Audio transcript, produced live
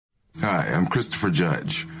Hi, I'm Christopher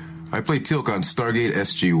Judge. I play Teal'c on Stargate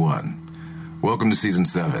SG-1. Welcome to Season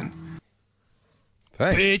 7.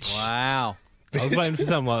 Thanks. Bitch. Wow. I was waiting for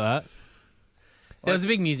something like that. There was a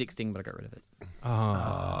big music sting, but I got rid of it.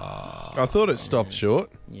 I thought it stopped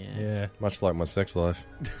short, Yeah. much like my sex life.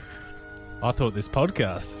 I thought this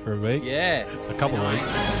podcast for a week. Yeah. A couple of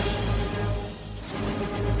weeks.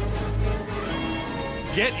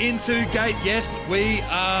 Get into Gate. Yes, we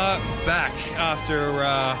are back after,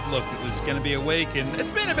 look, it was going to be a week and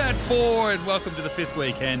it's been about 4 and welcome to the 5th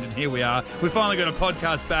weekend and here we are. We've finally got a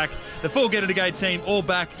podcast back. The full Get Into Gate team all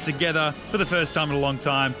back together for the first time in a long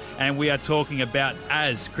time and we are talking about,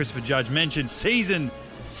 as Christopher Judge mentioned, Season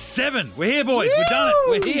 7. We're here, boys. We've done it.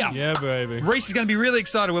 We're here. Yeah, baby. Reese is going to be really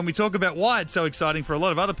excited when we talk about why it's so exciting for a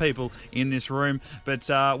lot of other people in this room. But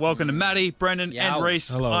welcome to Maddie, Brendan, and Reese.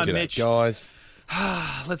 Hello. I'm G'day, Mitch. guys.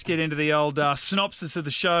 Let's get into the old synopsis of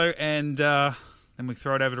the show and then we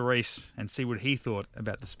throw it over to Reese and see what he thought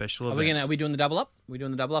about the special events. Are we doing the double up? Are we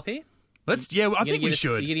doing the double up here? I think we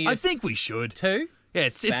should. you're gonna I give us think we should. 2? Yeah,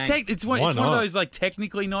 it's Bang. one Why of not? those like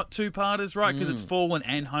technically not two-parters, right? Because it's Fallen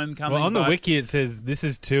and Homecoming. Well, on the but- wiki it says this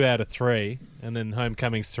is 2 out of 3, and then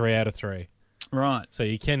Homecoming's 3 out of 3. right? So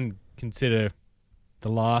you can consider the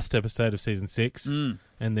last episode of season 6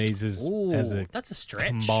 and these as a that's a stretch.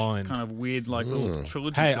 combined. Kind of weird, like little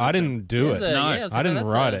trilogy. Hey, sort of I thing. didn't do it. There's a- No, yeah, I was I gonna say, didn't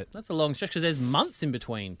that's write a- it. That's a long stretch because there's months in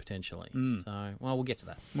between, potentially. So, well, we'll get to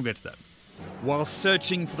that. We'll get to that. While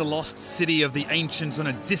searching for the lost city of the ancients on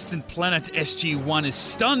a distant planet, SG-1 is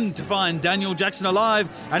stunned to find Daniel Jackson alive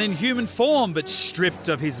and in human form, but stripped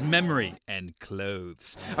of his memory and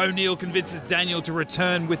clothes. O'Neill convinces Daniel to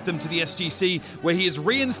return with them to the SGC, where he is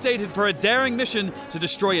reinstated for a daring mission to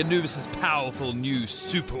destroy Anubis' powerful new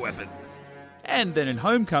superweapon. And then in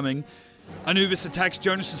Homecoming, Anubis attacks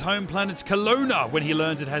Jonas' home planet Kelowna when he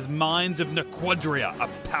learns it has mines of Nequadria, a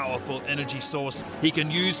powerful energy source he can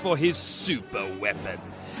use for his super weapon.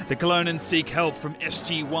 The Kelownans seek help from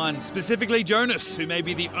SG-1, specifically Jonas, who may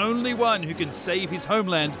be the only one who can save his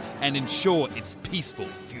homeland and ensure its peaceful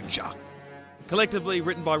future. Collectively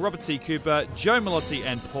written by Robert C. Cooper, Joe Melotti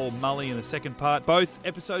and Paul Mully in the second part, both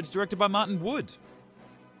episodes directed by Martin Wood.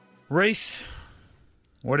 Reese,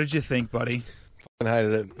 what did you think, buddy? I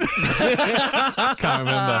hated it. Can't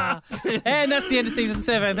remember. And that's the end of season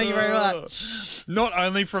 7. Thank you very much. Not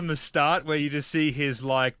only from the start, where you just see his,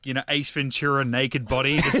 like, you know, Ace Ventura naked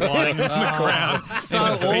body just lying on the ground So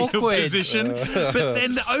in a fetal awkward. position. But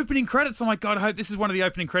then the opening credits, I'm like, God, I hope this is one of the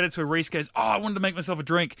opening credits where Reese goes, oh, I wanted to make myself a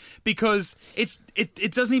drink, because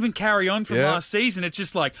it doesn't even carry on from Yeah. last season. It's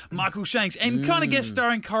just like Michael Shanks and kind of guest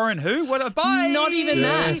starring Corin who? What a bye. Not even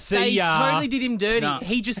that. See They ya. totally did him dirty. No.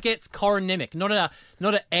 He just gets Corin Nemec. Not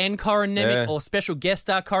an Anne Corin Nemec Yeah. or special guest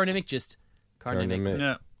star Corin Nemec, just Corin Nemec.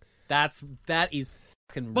 Yeah. That is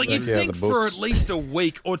fucking Like, you'd Yeah, think the for books. at least a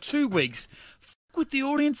week or 2 weeks, with the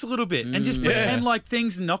audience a little bit and just pretend like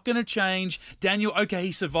things are not going to change. Daniel, okay,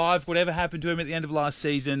 he survived whatever happened to him at the end of last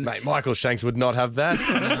season. Mate, Michael Shanks would not have that.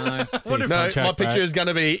 What No, my contract, picture mate. is going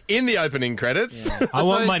to be in the opening credits. I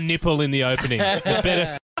want my suppose- nipple in the opening. It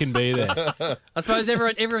better fucking be there. I suppose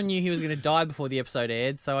everyone knew he was going to die before the episode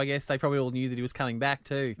aired, so I guess they probably all knew that he was coming back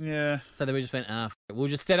too. Yeah. So they just went, we'll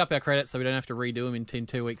just set up our credits so we don't have to redo them in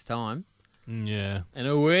 2 weeks' time. Yeah. And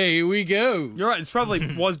away we go. You're right. It's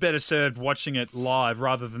probably was better served watching it live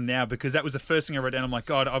rather than now, because that was the first thing I wrote down. I'm like,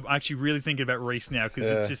 God, I'm actually really thinking about Reese now, because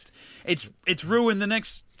it's just it's ruined the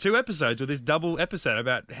next 2 episodes or this double episode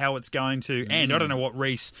about how it's going to end. I don't know what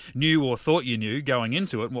Reese knew or thought you knew going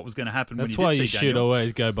into it, and what was going to happen. That's when why you you did see should Daniel.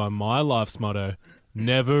 always go by my life's motto.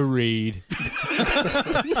 Never read.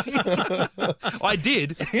 I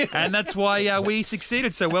did, and that's why we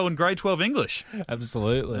succeeded so well in grade 12 English.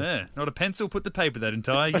 Absolutely. Yeah, not a pencil put to paper that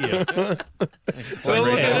entire year. Well, Well,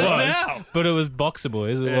 look Yeah, at it us was. now. But it was Boxer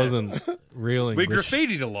Boys. It wasn't real We English.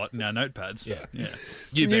 graffitied a lot in our notepads. Yeah. You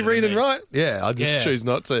Can better you read than and me. write? Yeah, I just Yeah. choose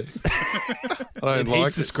not to. I don't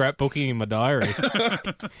like Heaps of it. scrapbooking in my diary.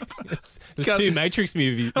 There's Can't- 2 Matrix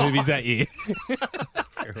movies that year.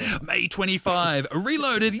 May 25,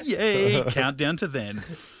 reloaded, yay, countdown to then.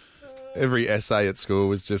 Every essay at school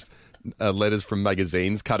was just letters from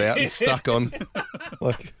magazines cut out and stuck on.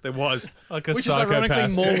 Like There was. Like a which is psychopath.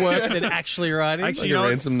 ironically more work than actually writing. Actually, a you know,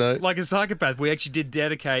 ransom note. like a psychopath, we actually did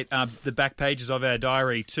dedicate the back pages of our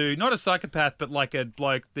diary to not a psychopath, but one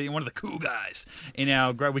of the cool guys in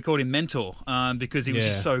our grade. We called him Mentor because he was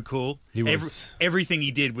just Yeah. so cool. He was. Everything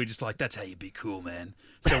he did, we're just like, that's how you be cool, man.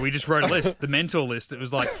 So we just wrote a list, the Mentor list. It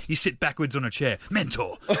was like, you sit backwards on a chair,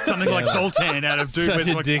 Mentor. Something like Sultan out of Doom. Such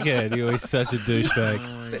a like, dickhead. He was such a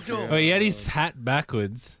douchebag. Oh, he had his hat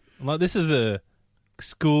backwards. Like, this is a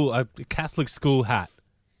Catholic school hat.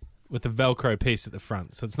 with the Velcro piece at the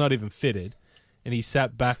front, so it's not even fitted. And he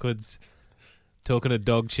sat backwards talking to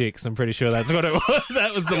dog chicks. I'm pretty sure that's what it was.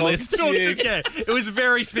 That was the list. Yeah, it was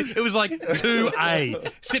very. It was like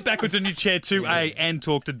 2A. Sit backwards on your chair, 2A, and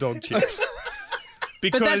talk to dog chicks.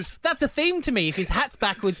 But Because that's a theme to me. If his hat's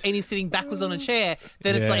backwards and he's sitting backwards on a chair,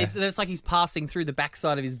 then Yeah. it's like he's passing through the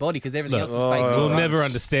backside of his body because everything else is facing We'll front. never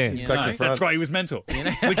understand. Yeah. Back to No, front. that's why he was mental. We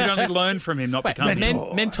could only learn from him, not Wait, become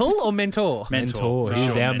mental or mentor? Mentor. for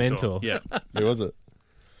He's our mentor. Yeah. Who was it?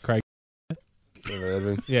 Craig. Never heard of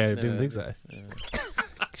him. Yeah, I didn't think so.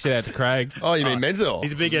 Shout out to Craig. Oh, you mean Mentor?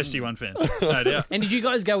 He's a big SG1 fan. No doubt. And did you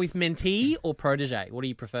guys go with mentee or protege? What do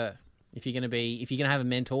you prefer? If you're gonna have a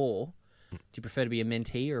mentor, do you prefer to be a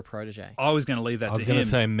mentee or a protege? I was going to leave that I was to going him. to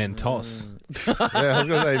say Mentos. Yeah, I was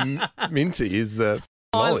going to say Minty is the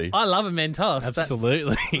Molly. I love a Mentos.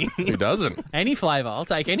 Absolutely. Who doesn't? Any flavour. I'll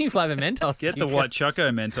take any flavour Mentos. Get the white Choco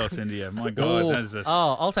Mentos into you. My God, that is a...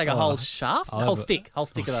 Oh, I'll take a whole shaft, I'll whole have a- stick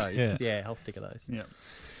of those. Yeah. Yeah, whole stick of those. Yeah.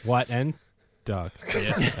 White and dark.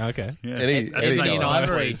 Yes. Okay. Yeah. Any Ebony and colour.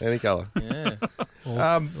 ivory. Any colour. Yeah.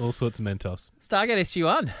 All sorts of Mentos. Stargate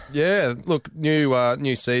SG1. Yeah, look,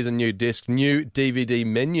 new season, new disc, new DVD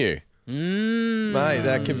menu. Mate,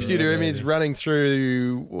 that computer image running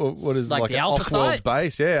through what is Like like the an alpha off-world site?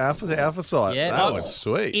 base. Yeah, alpha site. Yeah, that oh, was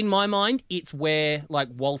sweet. In my mind, it's where like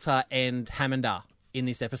Walter and Hammond are in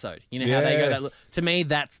this episode. You know how they go. Yeah. To me,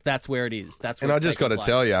 that's where it is. That's where And I it's just got to taking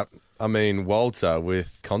tell place. you, I mean, Walter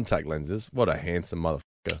with contact lenses, what a handsome motherfucker.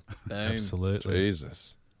 Boom. Absolutely.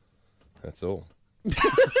 Jesus. That's all.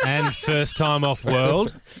 And first time off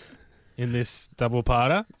world in this double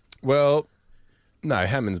parter. Well, no,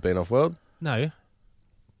 Hammond's been off-world. No.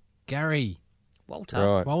 Gary Walter.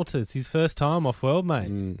 Right. Walters, his first time off world,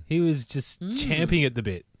 mate. He was just champing at the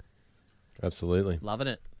bit. Absolutely. Loving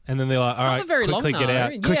it. And then they're like, all Not right, for very quickly long, get though.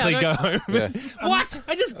 out. Yeah, Quickly I go don't- home. Yeah. What?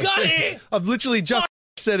 I just got here. I've literally just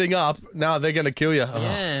setting up. Now they're going to kill you.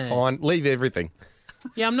 Yeah. Oh, fine. Leave everything.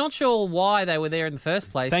 Yeah, I'm not sure why they were there in the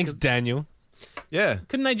first place. Thanks, 'cause Daniel. Yeah.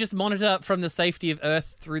 Couldn't they just monitor from the safety of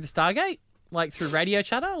Earth through the Stargate? Like through radio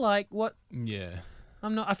chatter? Like what? Yeah.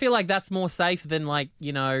 I feel like that's more safe than like,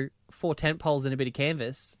 4 tent poles and a bit of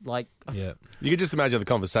canvas. Like Yeah. You could just imagine the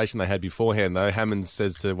conversation they had beforehand, though. Hammond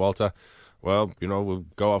says to Walter, well, we'll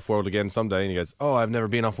go off-world again someday. And he goes, oh, I've never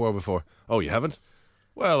been off-world before. Oh, you haven't?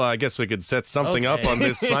 Well, I guess we could set something up Okay. on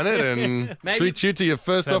this planet and Maybe- treat you to your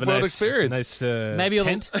first Have a off-world nice- experience. Nice, maybe all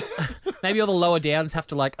tent. maybe all the lower downs have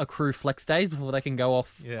to like accrue flex days before they can go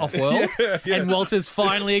off Yeah. off world. And Walter's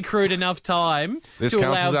finally accrued enough time This to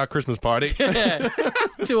counts allow as our Christmas party.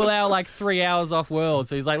 to allow like 3 hours off world.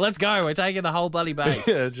 So he's like, let's go. We're taking the whole bloody base.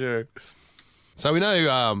 Yeah, true. So we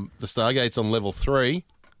know the Stargate's on level 3,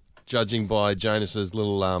 judging by Jonas's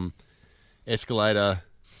little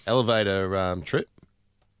elevator trip.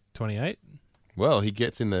 28. Well, he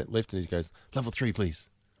gets in the lift and he goes, level 3, please.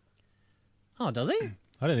 Oh, does he?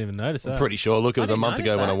 I didn't even notice that. Pretty sure. Look, it was a didn't month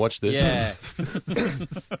notice ago when that. I watched this. Yeah.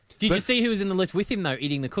 Did you see who was in the lift with him though,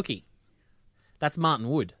 eating the cookie? That's Martin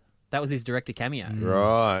Wood. That was his director cameo.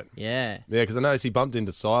 Right. Yeah. Yeah, because I noticed he bumped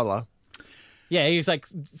into Siler. Yeah, he was like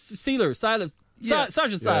Sergeant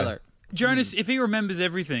Siler. Jonas, if he remembers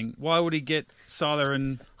everything, why would he get Siler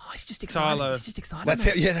and... Oh, he's just excited. Tyler. He's just excited. That's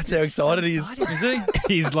mate. how He's so excited he is. excited. Is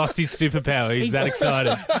he? He's lost his superpower. He's that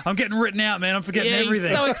excited. I'm getting written out, man. I'm forgetting Yeah, everything.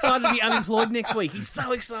 he's so excited to be unemployed next week. He's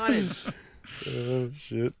so excited. Oh,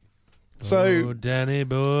 shit. Oh, So, Danny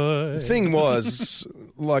boy. the thing was,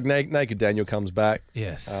 like, Naked Daniel comes back.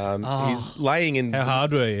 Yes. He's laying in... How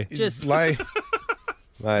hard were you? he's Just-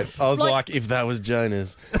 Mate, I was Like- like, if that was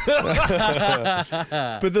Jonas. But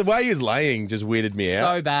the way he was laying just weirded me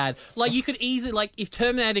out. So bad. Like, you could easily, like, if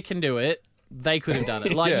Terminator can do it, they could have done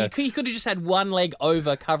it. Like, Yeah. you could have just had one leg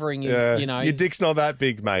over covering his, Yeah. your Your dick's not that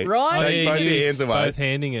big, mate. Right? Take both he your was hands away. both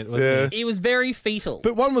handing it, wasn't Yeah. It was very fetal.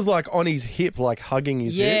 But one was like on his hip, like hugging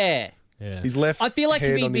his hip. Yeah. he? Yeah. His left I feel like if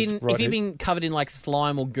hand he'd on his been right if he'd hip. been covered in like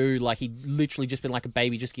slime or goo, like he'd literally just been like a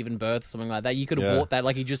baby just given birth or something like that, you could have Yeah. bought that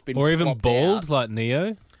like he'd just been Or even plopped bald out. like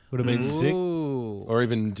Neo. Would have been sick. Ooh. Or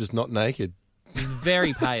even just not naked. He's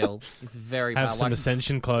very pale. He's very Have pale. some Like,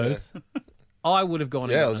 Ascension clothes. I would have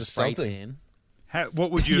gone Yeah, in it on was a just spray something. tan.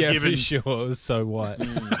 What would you have Yeah, given for sure. It was so white.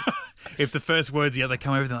 if the first words they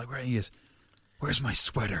come over, they're like, "Where he is? Where's my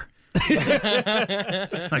sweater?"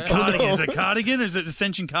 Like cardigan. Is it a cardigan? Is it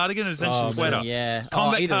Ascension cardigan or Ascension sweater? Yeah.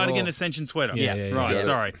 Combat Oh, either cardigan, or. Ascension sweater. Yeah. Right, Yeah.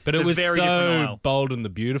 sorry. But It's it a was very different so aisle. bold and the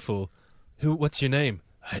beautiful. What's your name?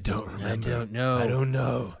 I don't remember. don't know. I don't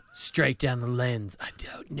know. Straight down the lens. I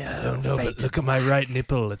don't know. I don't know, but look at my right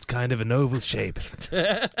nipple. It's kind of an oval shape.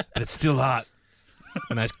 But it's still hot.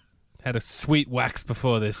 And I had a sweet wax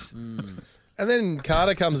before this. And then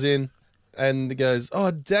Carter comes in and goes,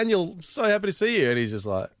 "Oh, Daniel, so happy to see you." And he's just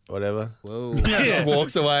like, "Whatever." Whoa. Just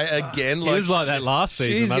walks away again. He was like that last she's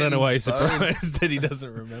season. I don't know why he's getting surprised that he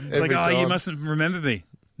doesn't remember. It's like, every you time. mustn't remember me.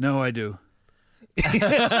 No, I do.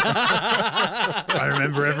 I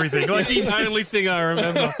remember everything. Like The only thing I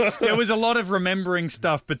remember. there was a lot of remembering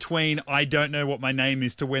stuff between I don't know what my name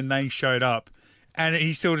is to when they showed up. And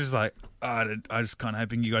he's still just like, I was kind of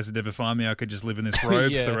hoping you guys would never find me. I could just live in this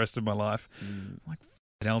robe Yeah. for the rest of my life. Like,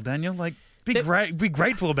 hell, Daniel, like, be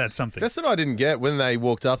grateful about something. That's what I didn't get when they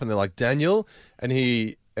walked up and they're like, "Daniel," and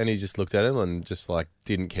he just looked at him and just like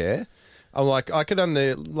didn't care. I'm like, I could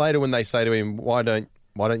later when they say to him, why don't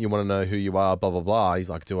you want to know who you are, blah blah blah. He's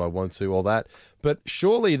like, "Do I want to?" All that, but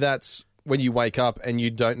surely that's when you wake up and you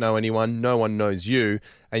don't know anyone, no one knows you,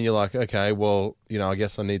 and you're like, okay, well, I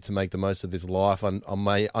guess I need to make the most of this life.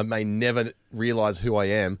 I may never realize who I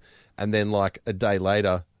am, and then like a day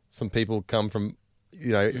later, some people come from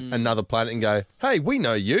another planet and go, "Hey, we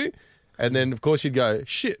know you." And then, of course, you'd go,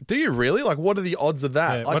 "Shit, do you really? Like, what are the odds of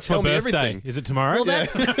that? Yeah, Like, what's tell my me birthday? everything. Is it tomorrow? Well,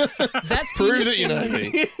 that's the Prove that you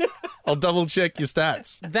interesting- know me. I'll double check your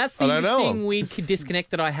stats." That's the I don't know interesting him. weird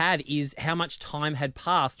disconnect that I had is how much time had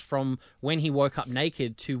passed from when he woke up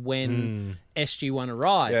naked to when SG-1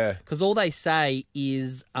 arrived. Yeah. Because all they say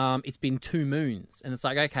is it's been 2 moons. And it's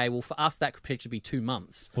like, okay, well, for us, that could potentially be 2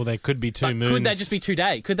 months. Well, they could be 2 But moons. could that just be 2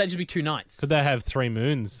 days? Could that just be 2 nights? Could they have 3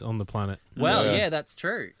 moons on the planet? Well, Yeah. yeah, that's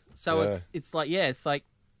true. So Yeah. it's like,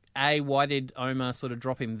 A, why did Omar sort of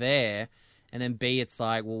drop him there? And then B, it's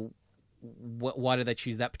like, well, why did they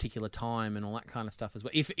choose that particular time and all that kind of stuff as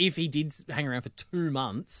well? If he did hang around for 2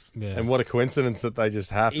 months, Yeah. And what a coincidence that they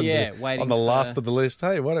just happened Yeah, waiting on the for- last of the list.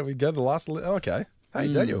 Hey, why don't we go to the last list? Okay.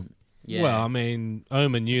 Hey, Daniel. yeah. Well, I mean,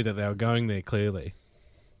 Oma knew that they were going there clearly.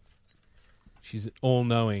 She's an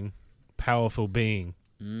all-knowing, powerful being.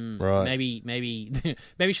 Right. maybe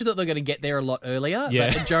she thought they were going to get there a lot earlier.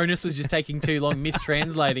 Yeah. But Jonas was just taking too long,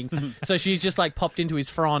 mistranslating. So she's just like popped into his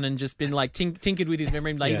phron and just been like tinkered with his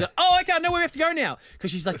memory. Like, he's Yeah. like, oh, okay, I know where we have to go now.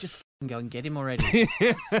 Because she's like, just f***ing go and get him already.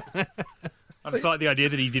 I just like the idea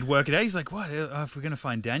that he did work it out. He's like, what? If we're going to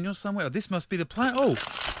find Daniel somewhere, this must be the plan.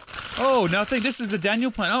 Oh, no, I think this is the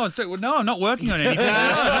Daniel plan. Oh, well, no, I'm not working on anything.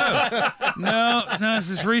 No,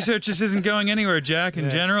 this research just isn't going anywhere, Jack.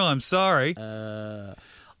 In general, I'm sorry.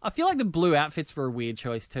 I feel like the blue outfits were a weird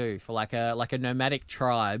choice too for like a nomadic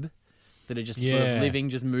tribe that are just sort of Yeah. living,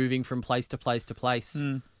 just moving from place to place to place.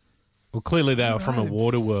 Well, clearly they were from a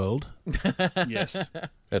water world. Yes.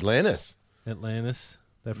 Atlantis. Atlantis.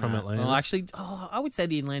 They're from Atlantis. Well, actually, I would say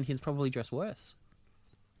the Atlanteans probably dress worse.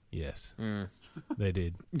 Yes. They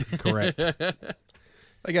did. Correct.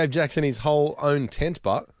 They gave Jackson his whole own tent,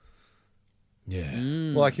 but Yeah.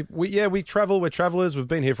 like we travel. We're travelers. We've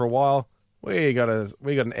been here for a while. We got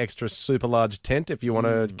an extra super large tent if you want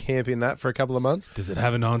to camp in that for a couple of months. Does it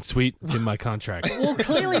have an ensuite? It's in my contract. Well,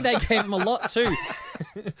 clearly they gave him a lot too,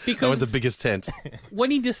 That because was the biggest tent. when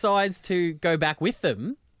he decides to go back with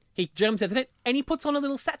them, he jumps out the tent and he puts on a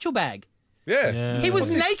little satchel bag. Yeah. Yeah. He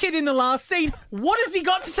was naked in the last scene. What has he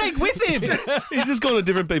got to take with him? He's just gone to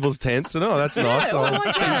different people's tents and that's nice. well, I'll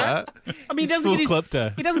like do that. that. I mean, he doesn't Full get his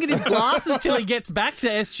klepto. he doesn't get his glasses till he gets back to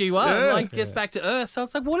SG-1, Yeah. like gets back to Earth. So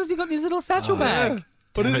it's like, what has he got in his little satchel bag? Yeah.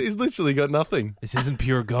 But he's literally got nothing. This isn't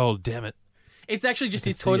pure gold, damn it. It's actually just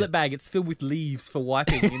his see toilet it. bag. It's filled with leaves for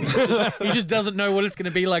wiping. And he just doesn't know what it's going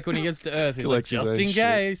to be like when he gets to Earth. He's like, Collects his just own in shit.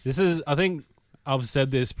 case. This is, I think I've said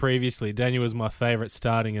this previously. Daniel was my favourite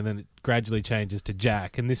starting, and then it gradually changes to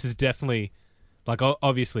Jack. And this is definitely, like,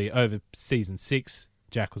 obviously over season 6,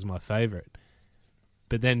 Jack was my favourite.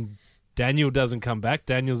 But then Daniel doesn't come back.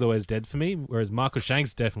 Daniel's always dead for me, whereas Michael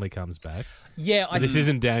Shanks definitely comes back. Yeah, But this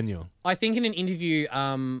isn't Daniel. I think in an interview,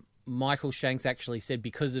 Michael Shanks actually said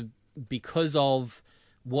because of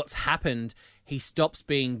what's happened, he stops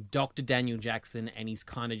being Dr. Daniel Jackson and he's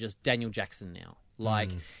kind of just Daniel Jackson now.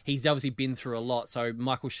 Like, he's obviously been through a lot, so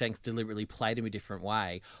Michael Shanks deliberately played him a different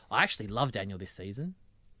way. I actually love Daniel this season.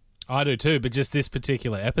 I do too, but just this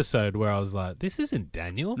particular episode where I was like, this isn't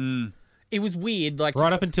Daniel. It was weird, like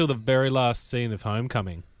Right up until the very last scene of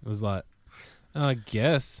Homecoming. It was like, I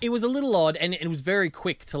guess. it was a little odd, and it was very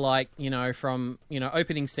quick to, like, from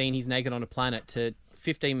opening scene, he's naked on a planet, to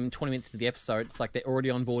 15, 20 minutes to the episode, it's like they're already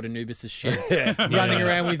on board Anubis' ship, running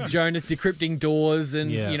around with Jonas, decrypting doors and,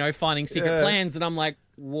 Yeah. finding secret plans, and I'm like,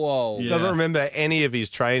 whoa. Doesn't remember any of his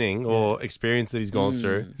training or experience that he's gone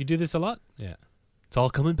through. You do this a lot? Yeah. It's all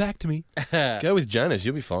coming back to me. Go with Jonas,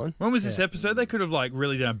 you'll be fine. When was this episode? They could have like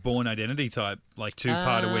really done a Born Identity type like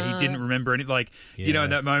two-parter where he didn't remember any like you know in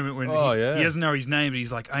that moment when he doesn't know his name, but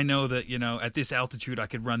he's like, I know that at this altitude I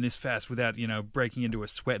could run this fast without breaking into a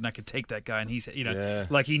sweat, and I could take that guy, and he's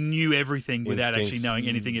like he knew everything without Instinct. actually knowing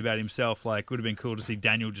anything about himself. Like would have been cool to see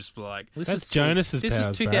Daniel just be like, That's Jonas's This was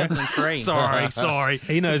powers, bro. 2003. sorry.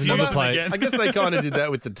 He knows Confused number them plates. again. I guess they kind of did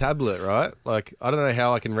that with the tablet, right? Like, I don't know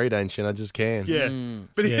how I can read ancient, I just can. Yeah,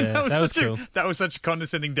 but Yeah, that was such cool. that was such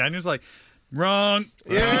condescending. Daniel's like, wrong.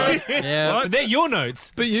 Yeah. What? But they're your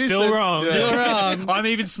notes. But you Still said- wrong. Yeah. Still wrong. I'm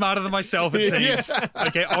even smarter than myself, it seems.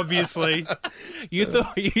 Okay, obviously. You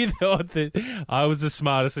thought that I was the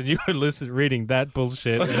smartest, and you were reading that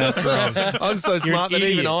bullshit. And that's wrong. I'm so smart that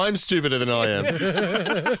idiot. even I'm stupider than I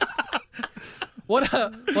am. What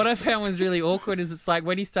I found was really awkward is it's like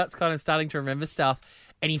when he starting to remember stuff,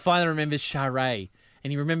 and he finally remembers Sharae,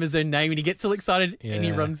 and he remembers her name, and he gets all excited, and he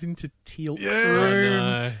Yeah. runs into Teal'c's Yeah. room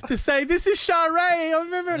No. to say, "This is Sharae." I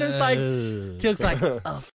remember, and it's like Teal'c's like, "Oh,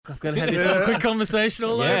 fuck, I've got to have this awkward conversation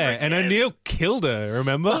all over." Yeah, and O'Neill killed her,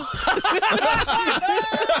 remember?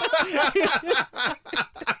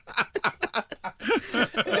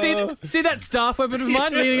 See that staff weapon of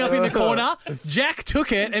mine leaning up in the corner? Jack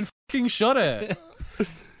took it and fucking shot her.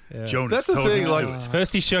 Jonas That's the told thing, me to like- do it.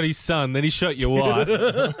 First he shot his son, then he shot your wife.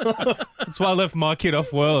 That's why I left my kid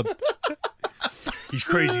off world. He's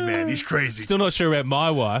crazy, man. He's crazy. Still not sure about my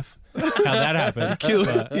wife, how that happened.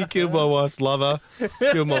 He killed my wife's lover,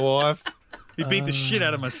 killed my wife. He beat the shit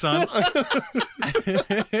out of my son.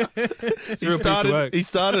 He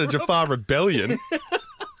started a Jafar rebellion.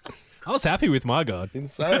 I was happy with my God.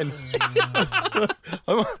 Insane.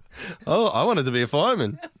 I wanted to be a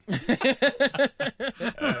fireman.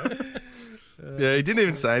 Yeah, he didn't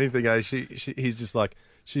even say anything. Eh? He's just like,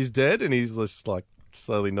 she's dead, and he's just like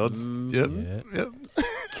slowly nods. Yep.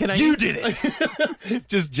 Yeah. You did it.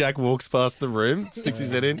 Just Jack walks past the room, sticks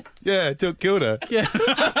his head in. Yeah, killed her.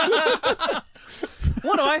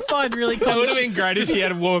 What I find really It would cool. have been great if he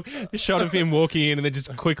had a shot of him walking in and then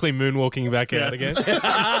just quickly moonwalking back out again.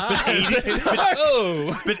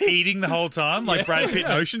 But eating the whole time, like Brad Pitt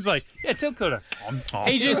in Ocean's, like, yeah, tell Coda.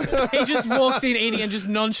 He just walks in eating and just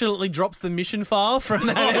nonchalantly drops the mission file from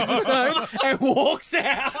that episode and walks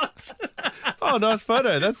out. Oh, nice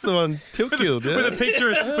photo. That's the one Tilt killed. Yeah. With a picture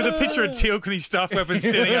of Teal'c and his stuff weapon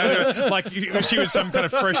sitting over her, like she was some kind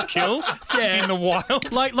of fresh kill in the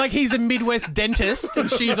wild. Like he's a Midwest dentist and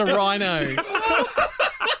she's a rhino.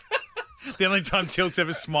 The only time Teal'c's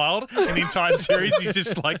ever smiled in the entire series, he's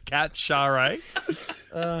just like Cat Sharae.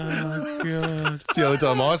 It's the only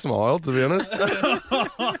time I smiled, to be honest.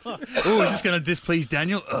 Oh, is this going to displease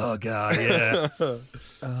Daniel? Oh, God, yeah.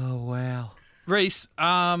 Oh wow. Reese,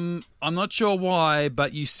 I'm not sure why,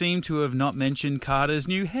 but you seem to have not mentioned Carter's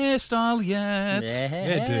new hairstyle yet.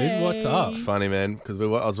 Yeah, dude, what's up? Funny, man, because I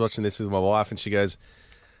was watching this with my wife, and she goes,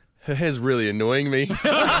 her hair's really annoying me.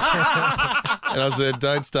 And I said,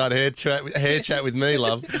 don't start hair chat with me,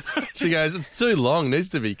 love. She goes, it's too long, needs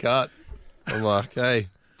to be cut. I'm like, hey,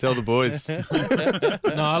 tell the boys. No,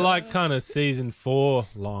 I like kind of season 4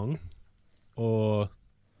 long or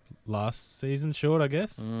last season short, I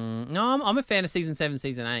guess. No, I'm a fan of season 7,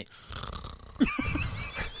 season 8.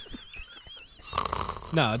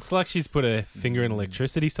 No, it's like she's put her finger in an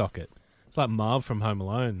electricity socket. It's like Marv from Home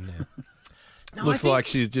Alone now. No, Looks like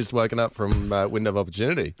she's just woken up from window of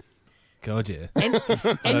opportunity. God, yeah. end know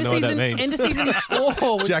what that means. End of season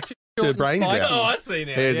 4 was Jack too her short and brains spiky. out. I see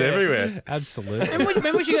now. Hair's everywhere. Absolutely.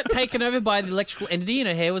 Remember she got taken over by the electrical entity and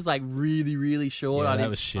her hair was like really, really short. Yeah, I that didn't,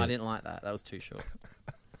 was shit. I didn't like that. That was too short.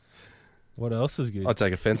 What else is good? I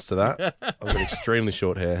take offence to that. I've got extremely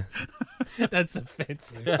short hair. That's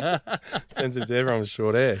offensive. Offensive to everyone with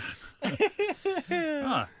short hair.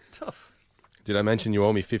 Ah, tough. Did I mention you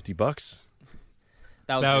owe me $50?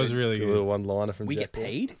 That was good. really A little good. one-liner from We Jack get Paul.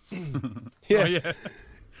 paid? Yeah. Oh, yeah. It'd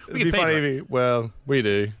We be get paid, funny right? if well, we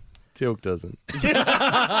do. Teal'c doesn't.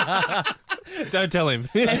 Don't tell him.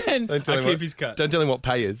 And Don't tell I him keep what, his cut. don't tell him what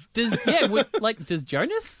pay is. does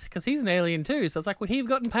Jonas? Because he's an alien too. So it's like, would he have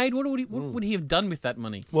gotten paid? What would he have done with that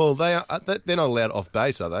money? Well, they're not allowed off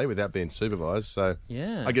base, are they, without being supervised? So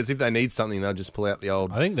Yeah. I guess if they need something, they'll just pull out the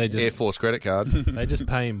old I think they just Air Force credit card. they just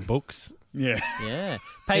pay him books. Yeah. Yeah.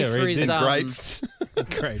 Pays Yeah, for read his this. Grapes.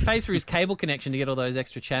 Great. pays for his cable connection to get all those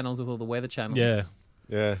extra channels with all the weather channels. Yeah.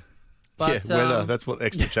 Yeah. But, yeah, weather. um, That's what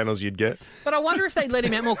extra channels you'd get. But I wonder if they'd let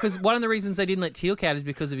him out more because one of the reasons they didn't let Teal'c out is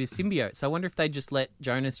because of his symbiote. So I wonder if they'd just let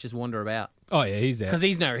Jonas just wander about Oh yeah, he's there. because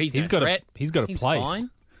he's no got threat. a place.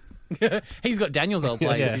 Fine. He's got Daniel's old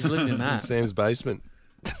place. Yeah. He's living in In that. Sam's basement.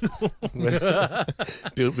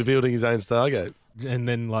 Building his own Stargate. And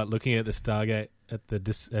then like looking at the Stargate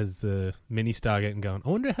as the mini Stargate and going, I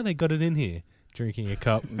wonder how they got it in here. Drinking a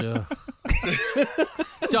cup.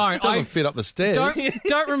 Doesn't fit up the stairs.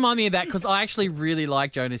 Don't remind me of that because I actually really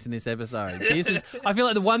like Jonas in this episode. I feel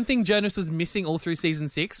like the one thing Jonas was missing all through season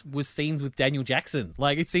 6 was scenes with Daniel Jackson.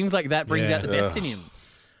 Like it seems like that brings out the best in him.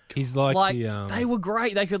 He's like they were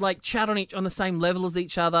great. They could like chat on the same level as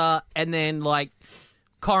each other, and then like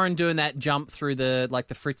Corin doing that jump through the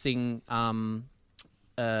fritzing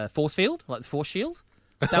force field, like the force shield.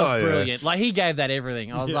 That was brilliant. Like he gave that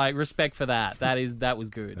everything. I was like, respect for that. That was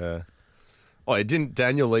good. Didn't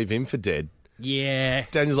Daniel leave him for dead? Yeah.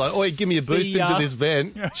 Daniel's like, "Oi, give me a boost into this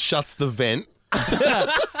vent." Shuts the vent.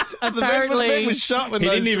 Apparently, the vent was shut when he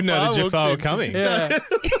those didn't even know the Jafar Jafar were walked in. coming. Yeah.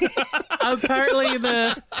 Apparently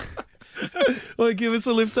Oi, give us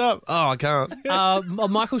a lift up. Oh, I can't.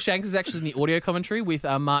 Michael Shanks is actually in the audio commentary with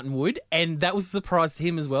Martin Wood, and that was a surprise to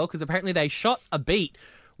him as well because apparently they shot a beat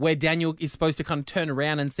where Daniel is supposed to kind of turn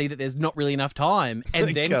around and see that there's not really enough time, and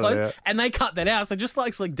They then cut it close, out. and they cut that out. So just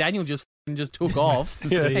like Daniel just took off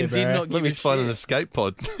Yeah, and did bro. not give Let me a find shit. an escape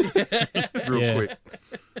pod real Yeah. quick.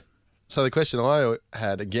 So the question I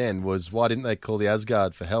had again was, why didn't they call the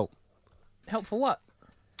Asgard for help? Help for what?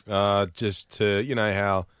 Just to, you know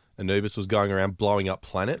how Anubis was going around blowing up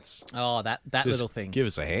planets? Oh, that Just little thing. Give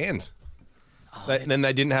us a hand. Then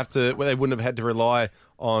they didn't have to. Well, they wouldn't have had to rely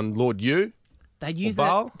on Lord Yu. They'd use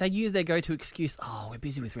Baal? that. They'd use their go-to excuse. Oh, we're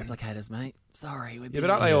busy with replicators, mate. Sorry, we're busy. Yeah, but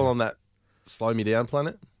aren't they all on that slow me down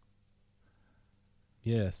planet?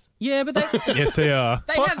 Yes. Yeah, but they Yes, they are.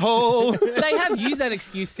 they have Butthole. they have used that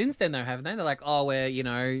excuse since then, though, haven't they? They're like, oh,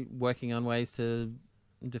 we're working on ways to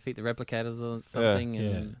defeat the replicators or something.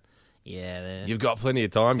 And yeah, You've got plenty of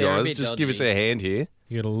time, They're a guys. bit Just give us dodgy. a hand here.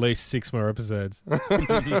 You got at least 6 more episodes.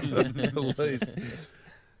 At least.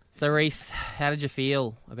 So, Reese, how did you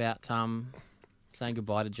feel about saying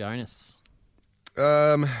goodbye to Jonas?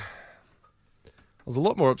 I was a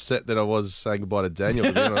lot more upset than I was saying goodbye to Daniel,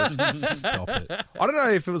 to be honest. Stop it. I don't know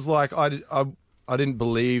if it was like I didn't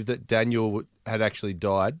believe that Daniel had actually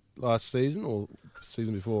died last season or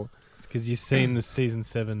season before. It's because you've seen the season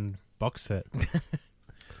 7 box set.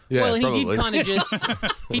 Yeah, well, he probably. did kind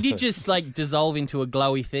of just like dissolve into a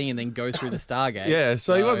glowy thing and then go through the Stargate. Yeah,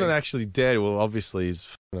 so he wasn't actually dead. Well, obviously he's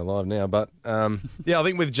f***ing alive now. But yeah, I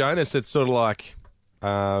think with Jonas, it's sort of like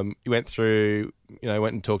he went through,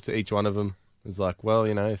 went and talked to each one of them. It was like, well,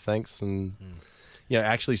 thanks, and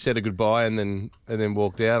actually said a goodbye, and then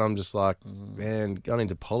walked out. I'm just like, man, got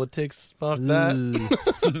into politics. Fuck that.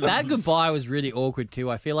 That goodbye was really awkward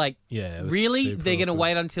too. I feel like Yeah, it was really super they're going to awkward.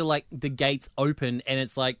 wait until like the gates open and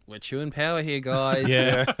it's like we're chewing power here, guys.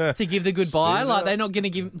 Yeah. To give the goodbye, Speed it like up. they're not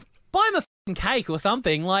going to buy him a fucking cake or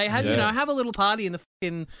something. Like have have a little party in the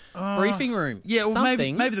fucking briefing room. Yeah, well,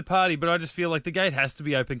 something. maybe the party, but I just feel like the gate has to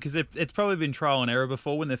be open because it's probably been trial and error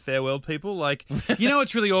before when they're farewell people. Like,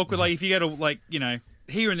 it's really awkward. Like, if you go to,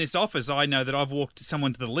 here in this office, I know that I've walked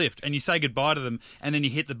someone to the lift and you say goodbye to them and then you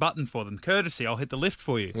hit the button for them. Courtesy, I'll hit the lift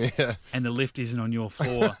for you. Yeah. And the lift isn't on your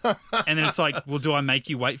floor. And then it's like, well, do I make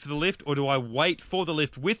you wait for the lift or do I wait for the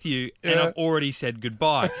lift with you and I've already said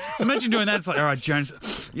goodbye? So imagine doing that. It's like, all right, Jones,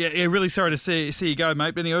 yeah, really sorry to see you go,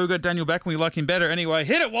 mate. But anyway, we've got Daniel back and we like him better. Anyway,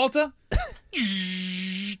 hit it, Walter.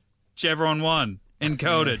 Chevron 1,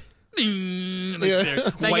 encoded. Ding.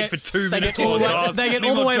 They wait for 2 minutes get all while the it way- does. they get all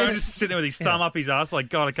the Meanwhile, way to Jonas is sitting there with his thumb up his ass like,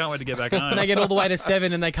 God, I can't wait to get back home. And they get all the way to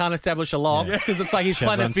 7 and they can't establish a lock because it's like his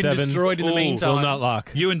planet's been 7. destroyed in the Ooh, meantime. Will not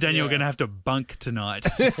luck. You and Daniel are going to have to bunk tonight.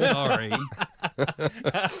 Sorry.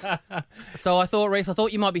 So I thought, Reese,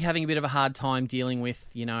 you might be having a bit of a hard time dealing with,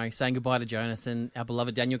 saying goodbye to Jonas and our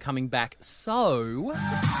beloved Daniel coming back. So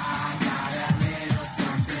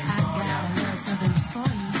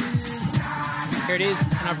here it is,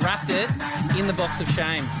 and I've wrapped it in the box of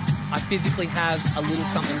shame. I physically have a little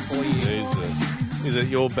something for you. Jesus. Is it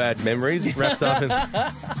your bad memories wrapped up in...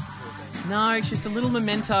 No, it's just a little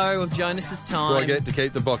memento of Jonas's time. Do I get to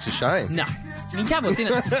keep the box of shame? No. You can have what's in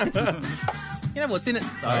it. You know what's in it,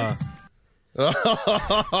 though.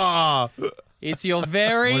 It's your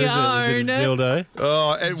very What is it? own Is it a dildo?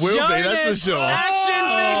 Oh, it will be, that's for Jonas sure. action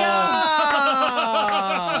figure!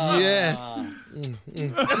 Yes.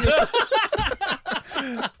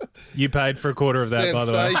 You paid for a quarter of that, by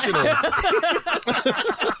the way. Sensational.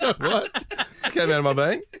 What? This came out of my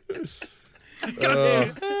bank?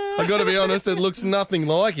 I got to be honest, it looks nothing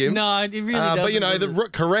like him. No, it really doesn't. But, the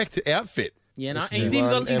correct outfit. Yeah, no, Mr. he's even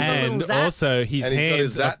got, he's got a And little zap. also, his And he's got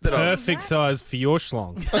his hands are zap that I'm- perfect size for your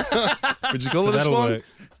schlong. Would you call So it a that'll schlong? work.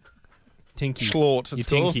 Tinky. Schlort, Your it's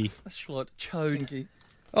called. tinky. Short chode.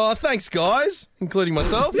 Oh, thanks, guys, including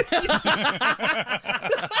myself.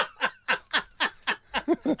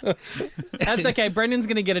 That's okay. Brendan's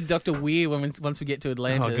going to get a Dr. Weir once we get to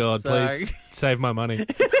Atlantis. Oh God, so- please save my money.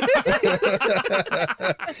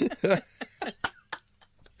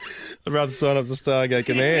 I'd rather sign up to Stargate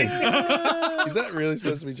Command. Is that really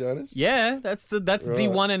supposed to be Jonas? Yeah, that's the Right.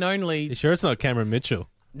 one and only. You sure it's not Cameron Mitchell?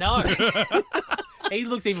 No. He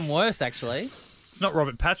looks even worse, actually. It's not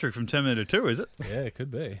Robert Patrick from Terminator 2, is it? Yeah, it could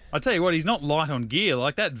be. I tell you what, he's not light on gear.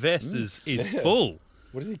 Like, that vest is full.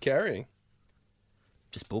 What is he carrying?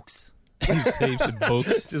 Just books. Heaps of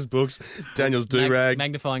books, Just books. Daniel's do-rag.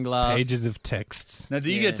 Magnifying glass. pages of texts. Now,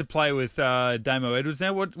 do you Yeah. get to play with Damo Edwards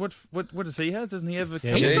now? What does he have? Doesn't he have a...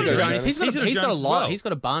 Yeah, He's Yeah, got he's a got Jonas. He's got a Jonas lot. as well. He's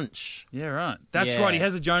got a bunch. Yeah, right. That's Yeah. right. He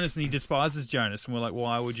has a Jonas and he despises Jonas. And we're like,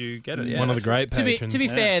 why would you get it? Yeah, One of the that's great To patrons. be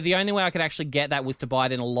fair, the only way I could actually get that was to buy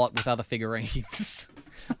it in a lot with other figurines.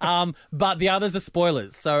 But the others are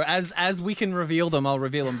spoilers. So as we can reveal them, I'll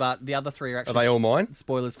reveal them. But the other three are Are actually they all mine?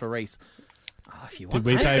 spoilers for Reese. Oh, if you want, Did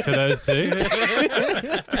we mate. pay for those too?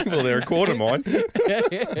 Well, they're a quarter mine.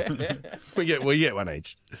 we get one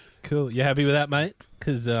each. Cool. You happy with that, mate?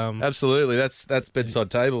 Because Absolutely. That's bedside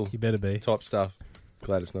table you better be. type stuff.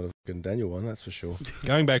 Glad it's not a fucking Daniel one, that's for sure.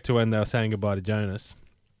 Going back to when they were saying goodbye to Jonas,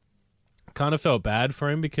 kind of felt bad for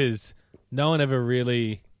him because no one ever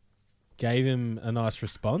really gave him a nice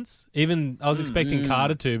response. Even I was expecting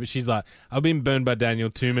Carter to, but she's like, "I've been burned by Daniel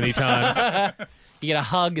too many times." You get a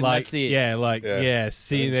hug and like, that's it. yeah,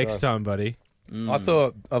 see you next time, buddy. I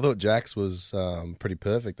thought Jax was pretty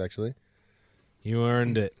perfect, actually. You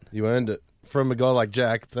earned it. You earned it. From a guy like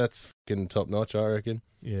Jack, that's fucking top notch, I reckon.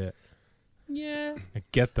 Yeah. Yeah.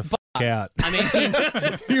 Get the fuck out. I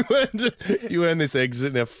mean, You earned this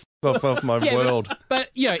exit. Now fuck off my Yeah, world. but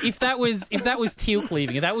you know, if that was Teal'c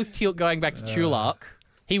leaving, if that was Teal'c going back to Chulak,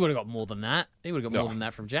 he would have got more than that. He would have got more than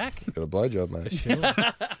that from Jack. Got a blowjob, mate. Bit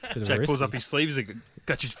of a Jack pulls risky. up his sleeves and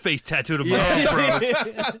got your face tattooed on my arm,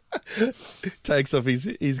 bro. Takes off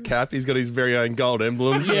his cap. He's got his very own gold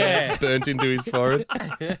emblem burnt into his forehead.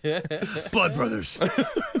 Blood Brothers.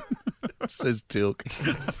 Says Tilk.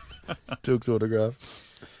 Tilk's autograph.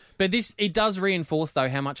 But it does reinforce though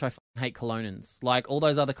how much I hate Colonans. Like all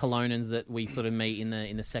those other Colonans that we sort of meet in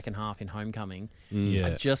the second half in Homecoming. I Yeah.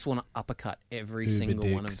 just want to uppercut every Uber single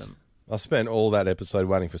one of dicks. them. I spent all that episode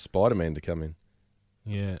waiting for Spider-Man to come in.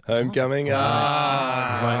 Yeah. Homecoming.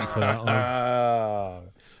 I was waiting for that one.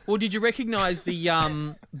 Well, did you recognise the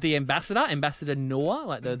Ambassador Noah,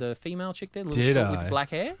 like the female chick there, little Did short I? with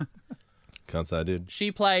black hair? Can't say I did.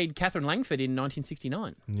 She played Catherine Langford in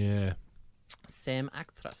 1969. Yeah. Sam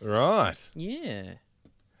actress. Right. Yeah.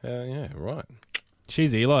 Yeah, right.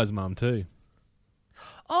 She's Eli's mum too.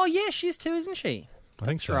 Oh yeah, she is too, isn't she? I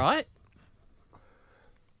think That's so. right.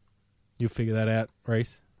 You'll figure that out,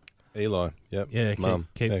 Reese. Eli. Yep. Yeah, Mum.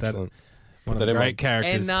 keep that Excellent. one of that the in great my-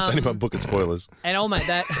 characters. And, Don't even book of spoilers. And old mate,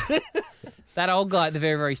 that old guy at the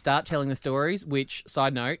very, very start telling the stories, which,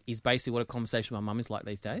 side note, is basically what a conversation with my mum is like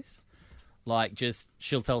these days. Like, just,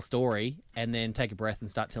 she'll tell a story and then take a breath and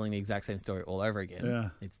start telling the exact same story all over again. Yeah.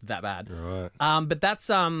 It's that bad. Right. But that's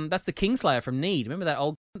the Kingslayer from Need. Remember that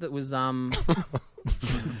old that was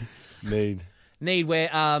Need. Need where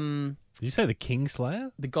Did you say the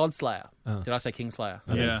Kingslayer? the Godslayer. Oh. Did I say Kingslayer?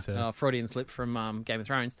 I think Yeah. so. Freudian slip from Game of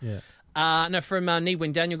Thrones. Yeah. No, from Need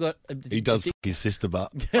when Daniel got. He does fuck his sister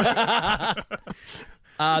butt.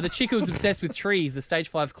 The chick who was obsessed with trees, the stage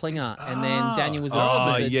 5 clinger, and then Daniel was, Oh,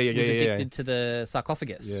 was yeah. addicted to the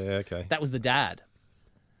sarcophagus. Yeah, okay. That was the dad.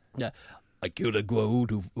 Yeah. I killed a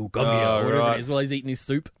Gwahood who come Oh, here, or whatever right. it is, while he's eating his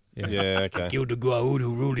soup. Yeah, okay. Killed a Gwahood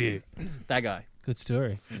who ruled here. That guy. Good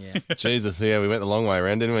story. Yeah. Jesus, yeah, we went the long way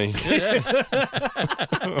around, didn't we?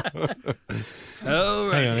 All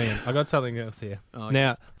right. Hang on. I got something else here. Oh,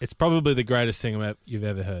 Now, it's probably the greatest thing you've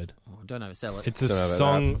ever heard. Oh, don't oversell it. It's a Don't know about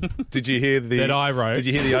song Did you hear the that I wrote. Did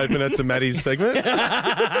you hear the opener to Maddie's segment?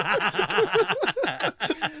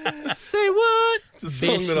 Say what? It's a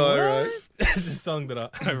song that I wrote. It's a song that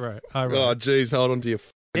I wrote. Oh, jeez, hold on to your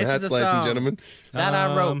This hats, is a ladies and song. gentlemen. That I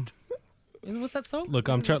Um, wrote. What's that song? Look,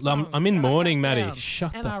 This is a song. I'm in Gotta mourning, stop Maddie. down.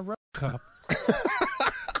 Shut And the I wrote. fuck up.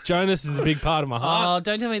 Jonas is a big part of my heart. Oh,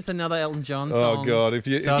 don't tell me it's another Elton John Oh song. God, if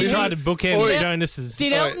you So I if tried to bookend Oh, yeah. Jonas's.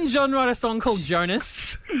 Did Elton John write a song called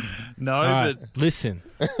Jonas? No, All right, but listen.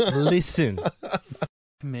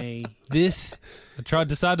 Me. This I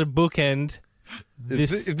decided to bookend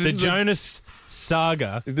this if the this is a- Jonas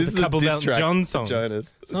saga. if this with is a couple a of diss Elton track John for songs.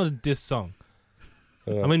 Jonas. It's not a diss song.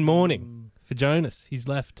 Oh. I'm in mourning for Jonas. He's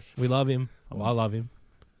left. We love him. Oh, I love him.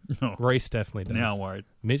 No. Reese definitely does. now I'm worried.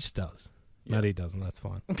 Mitch does. Yeah. Maddie doesn't. That's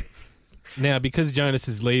fine. Now, because Jonas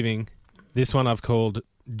is leaving, this one I've called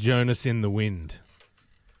Jonas in the Wind.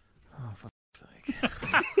 Oh, for fuck's sake.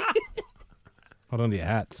 Hold on to your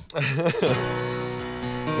hats. Light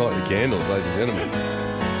your candles, ladies and gentlemen.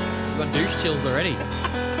 We've got douche chills already.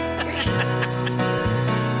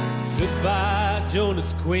 Goodbye,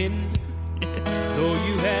 Jonas Quinn. Though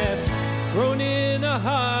you have grown in our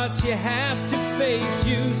hearts, you have to face.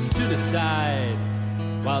 You stood aside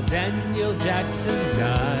while Daniel Jackson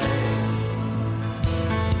died.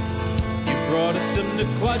 You brought us some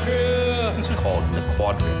Nequadra. It's called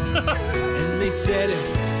Nequadra. And they said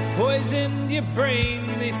it poisoned your brain.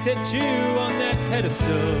 They set you on that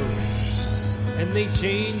pedestal. And they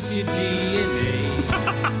changed your DNA.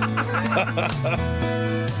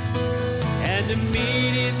 And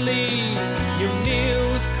immediately your meal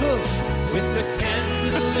was cooked with a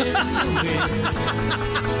candle in the wind.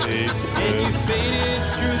 And you faded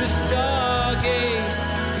through the stargates.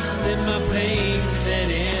 Then my pain set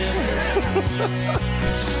in.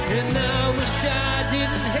 And I wish I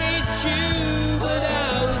didn't hate you, but I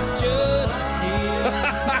was just a kid.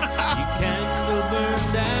 Your candle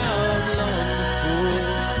burned out long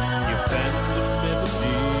before your fandom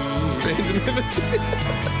ever did.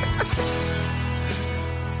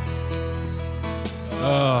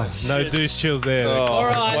 Oh, no douche chills there. Oh, All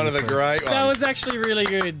right. one of the great ones. That was actually really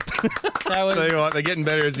good. That was, Tell you what, they're getting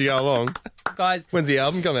better as you go along. guys. When's the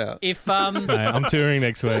album come out? If Mate, I'm touring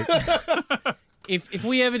next week. if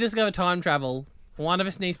we ever discover time travel, one of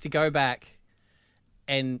us needs to go back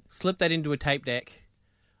and slip that into a tape deck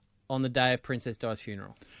on the day of Princess Di's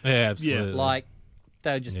funeral. Yeah, absolutely. Like,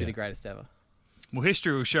 that would just be Yeah. the greatest ever. Well,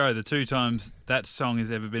 history will show the two times that song has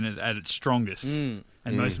ever been at its strongest and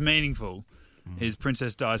most meaningful is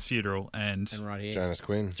Princess Di's funeral and And right here. Jonas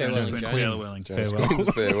Quinn. Farewell, Jonas Jonas. Quinn, Taylor Welling. Jonas Farewell. Quinn's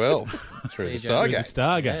farewell. Through the See you, Jonas.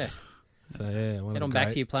 Stargate. Stargate. Yeah. So yeah, one Head of on the back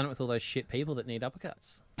great- to your planet with all those shit people that need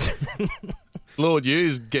uppercuts. Lord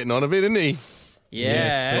Yu's getting on a bit, isn't he?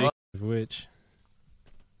 Yeah. Speaking of which,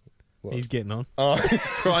 What? he's getting on. Oh,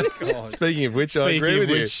 right. Speaking of which, I agree Speaking with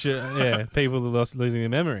of which, yeah, people are losing their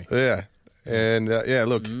memory. you. Yeah. And, yeah,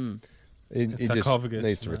 look, he just Sarcophagus,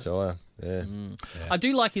 needs to right? retire. Yeah. I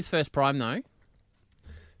do like his first prime, though.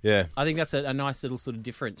 Yeah. I think that's a nice little sort of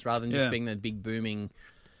difference rather than just Yeah. being the big booming,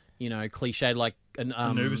 cliched like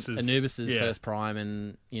Anubis's. Anubis's Yeah. first prime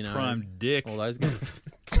and, Prime Dick. all those guys.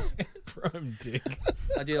 Prime Dick.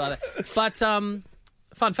 I do like that. But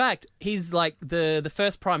fun fact, he's like the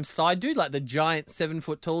first prime side dude, like the giant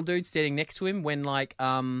 7-foot tall dude standing next to him when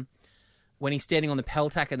he's standing on the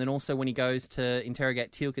Peltac and then also when he goes to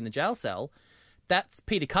interrogate Teal'c in the jail cell. That's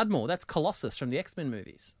Peter Cudmore. That's Colossus from the X-Men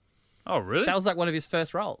movies. Oh, really? That was like one of his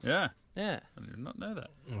first roles. Yeah. Yeah. I did not know that.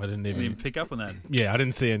 I didn't I didn't even. even pick up on that. Yeah, I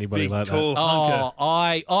didn't see anybody Big, like tall Oh,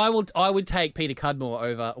 hunker. I would take Peter Cudmore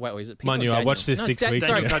over. Wait, is it Peter? Mind or you, I Daniel? watched this No, it's 6 weeks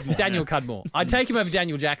sorry, ago. Daniel Cudmore. I'd take him over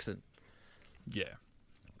Daniel Jackson. Yeah.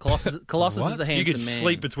 Colossus is a handsome You could man.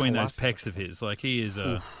 sleep between those pecs of his. Like, he's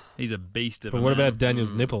a beast of that. But a what man. about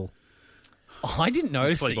Daniel's nipple? Oh, I didn't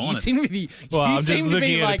notice Sleep it. on You it. seem to be. Well, you I'm just seem to looking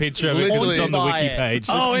be, at like, a picture of it. literally It's on the by wiki it. page.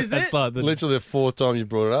 Oh, is That's it? like the. Literally the fourth time you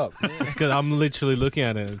brought it up. It's because I'm literally looking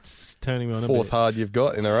at it. It's turning me on a Fourth bit. hard you've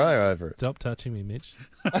got in a row over it. Stop touching me, Mitch.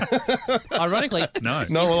 Ironically, No.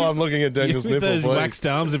 No, well, I'm looking at Daniel's With nipple, those please. waxed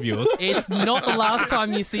arms of yours. it's not the last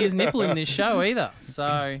time you see his nipple in this show either.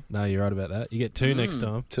 So, No, you're right about that. You get two next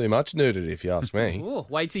time. Too much nudity, if you ask me. ooh,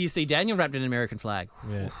 wait till you see Daniel wrapped in an American flag.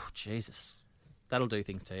 Yeah. Ooh, Jesus, that'll do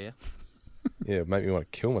things to you. Yeah, make me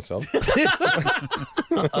want to kill myself.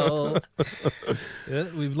 Oh, Yeah,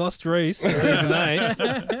 we've lost Reese for season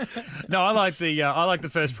 8. No, I like the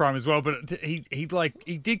first prime as well, but he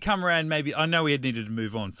did come around. Maybe I know he had needed to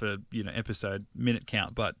move on for episode minute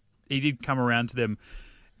count, but he did come around to them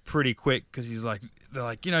pretty quick because they're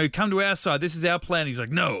like, come to our side. This is our plan. He's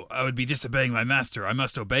like, no, I would be disobeying my master. I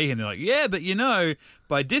must obey him. They're like, yeah, but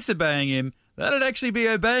by disobeying him, that'd actually be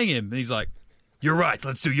obeying him. And he's like, you're right.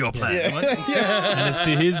 Let's do your plan. I'm like, And it's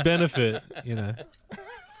to his benefit,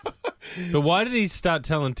 But why did he start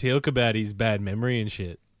telling Teal'c about his bad memory and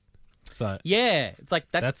shit? So yeah, it's like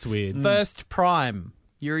That's weird. First prime,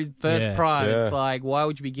 you're his first Yeah. prime. Yeah. It's like, why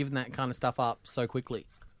would you be giving that kind of stuff up so quickly?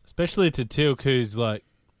 especially to Teal'c, who's like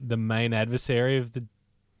the main adversary of the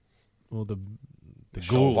Goa'uld.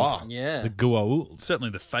 Shova. Yeah, The Goa'uld. certainly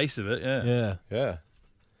the face of it. Yeah. Yeah. Yeah.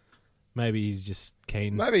 Maybe he's just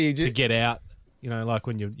keen Maybe he to did. get out. Like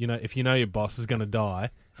when if your boss is going to die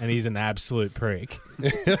and he's an absolute prick.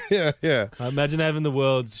 Yeah. Imagine having the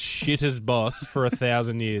world's shittest boss for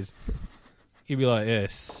 1,000 years. You'd be like, yeah,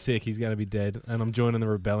 sick. He's going to be dead, and I'm joining the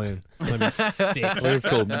rebellion. It's going to be sick.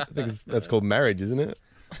 I think that's called marriage, isn't it?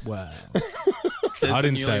 Wow. Says I the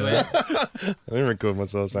didn't say newlywed. that. I didn't record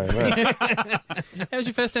myself saying that. How was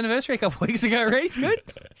your first anniversary a couple weeks ago, Reese? Good?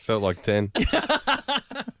 Felt like 10.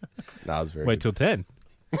 Nah, it was very Wait good. till 10.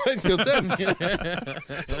 Wait till 10.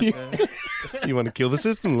 You want to kill the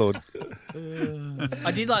system, Lord.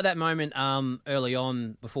 I did like that moment early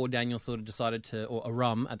on before Daniel sort of decided to, or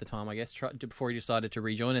Aram at the time, I guess, before he decided to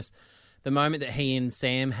rejoin us. The moment that he and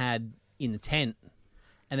Sam had in the tent,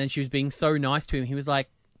 and then she was being so nice to him. He was like,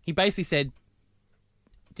 he basically said,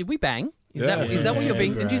 "Did we bang? Is that what you're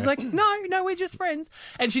being?" And she's like, "No, we're just friends."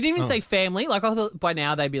 And she didn't even say family. Like I thought by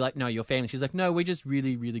now they'd be like, "No, you're family." She's like, "No, we're just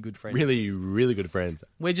really, really good friends. Really, really good friends.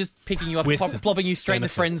 we're just picking you up, With plopping you straight in the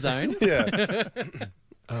friend zone." Yeah.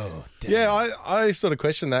 Oh, damn. Yeah, I sort of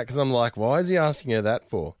questioned that because I'm like, why is he asking her that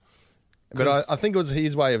for? But I think it was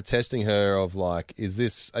his way of testing her of like,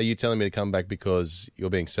 are you telling me to come back because you're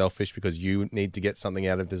being selfish, because you need to get something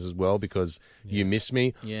out of this as well, because you miss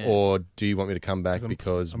me? Yeah. Or do you want me to come back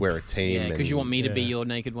because we're a team? Yeah, because you want me to be Yeah. your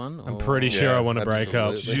naked one. I'm or- pretty sure Yeah, I want to break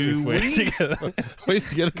up absolutely. if we're together. We're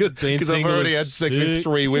together Being because I've single already is had sex with sick.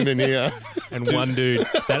 3 women here. And one dude,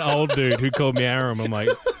 that old dude who called me Aram, I'm like,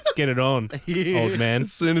 get it on, old man.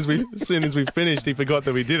 As soon as we finished, he forgot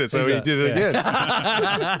that we did it, so he did it again.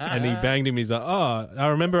 And he banged him. He's like, oh, I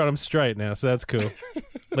remember I'm straight now, so that's cool.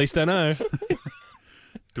 At least I know.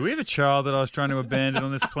 Do we have a child that I was trying to abandon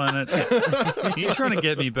on this planet? Are you trying to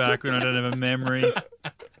get me back when I don't have a memory?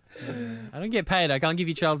 I don't get paid. I can't give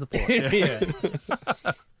you child support. Yeah.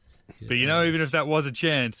 But you know, even if that was a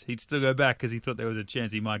chance, he'd still go back because he thought there was a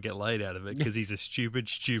chance he might get laid out of it because he's a stupid,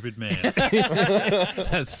 stupid man.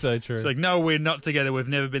 That's so true. It's like, no, we're not together. We've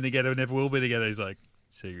never been together. We never will be together. He's like,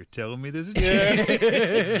 so you're telling me there's a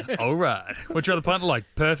chance? All right. What's your other partner like?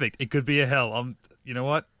 Perfect. It could be a hell. You know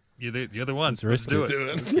what? You're the one. Let's risk do it.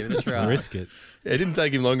 it. Give it a try. Risk it. It didn't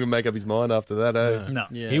take him long to make up his mind after that, eh? No.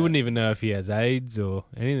 Yeah. He wouldn't even know if he has AIDS or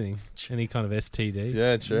anything, any kind of STD.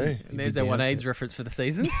 Yeah, true. And there's our one AIDS reference for the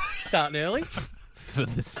season. Starting early. For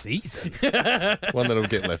the season. One that'll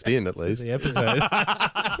get left in, at least. The episode.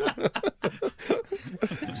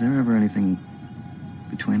 Was there ever anything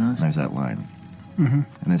between us? There's that line. And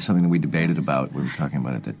there's something that we debated about. We were talking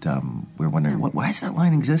about it, that we were wondering, why does that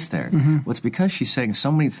line exist there? Well, it's because she's saying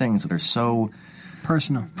so many things that are so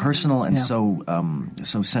Personal and Yeah.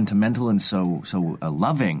 so sentimental and so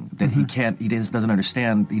loving that he doesn't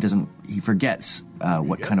understand. He forgets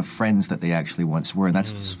what kind of friends that they actually once were, and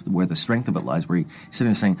that's where the strength of it lies. Where he's sitting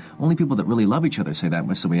there saying, only people that really love each other say that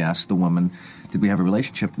much. So we asked the woman, did we have a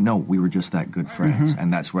relationship? No, we were just that good friends,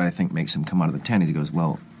 and that's what I think makes him come out of the tent. He goes,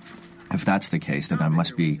 well, if that's the case, then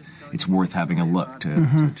it's worth having a look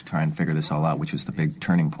to try and figure this all out, which was the big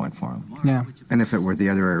turning point for him. Yeah. And if it were the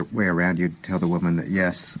other way around, you'd tell the woman that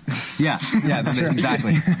yes. Yeah,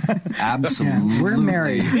 exactly. Absolutely. Yeah. We're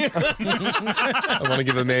married. I want to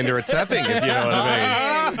give Amanda a tapping, if you know what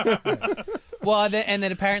I mean. Well, and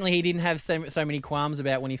then apparently he didn't have so many qualms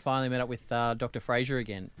about when he finally met up with Dr. Fraser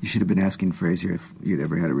again. You should have been asking Fraser if you'd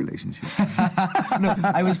ever had a relationship. No,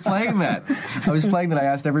 I was playing that. I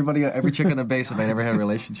asked every chick on the base if I'd ever had a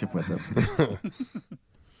relationship with them.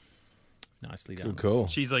 Nicely done. Cool.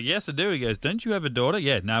 She's like, yes, I do. He goes, don't you have a daughter?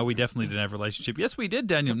 Yeah, no, we definitely didn't have a relationship. Yes, we did,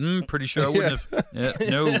 Daniel. Pretty sure I wouldn't have. Yeah,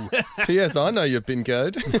 no. Yes, I know your PIN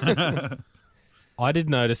code. I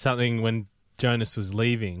did notice something when Jonas was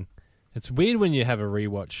leaving. It's weird when you have a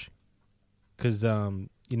rewatch because you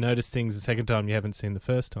notice things the second time you haven't seen the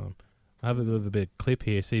first time. I have a little bit of clip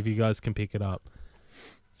here, see if you guys can pick it up.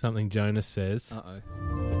 Something Jonas says. Uh-oh.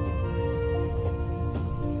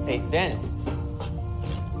 Hey, Dan.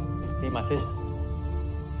 Be my fist.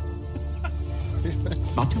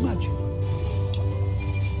 Not too much.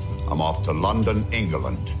 I'm off to London,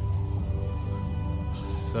 England.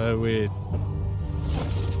 So weird.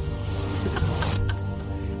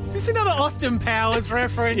 Is this another Austin Powers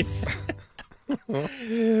reference?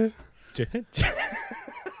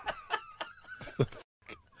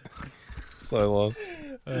 So lost.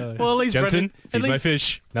 Well, at least Jensen, Brendan, feed my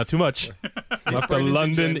fish. Not too much. I'm up to Brendan's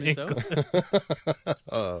London. enjoying himself.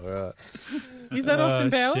 Oh, right. Is that Austin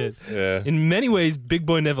Oh, Powers? shit. Yeah. In many ways, Big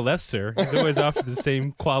Boy never left, sir. He's always after the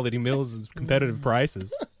same quality meals at competitive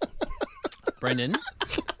prices. Brendan,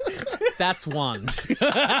 that's one.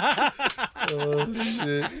 Oh,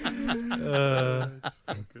 shit.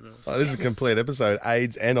 This is a complete episode.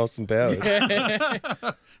 AIDS and Austin Powers.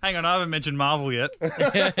 Hang on, I haven't mentioned Marvel yet.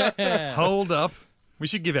 Hold up. We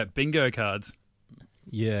should give out bingo cards.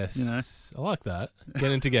 Yes. You know? I like that.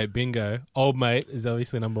 Get into gate bingo. Old mate is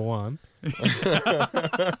obviously number one.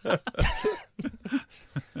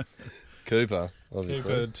 Cooper,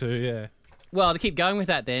 obviously. Cooper too, yeah. Well, to keep going with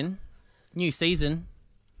that then, new season,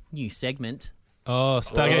 new segment, Oh,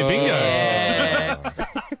 Stargate Bingo. Yeah.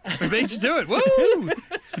 We beat you to it. Woo!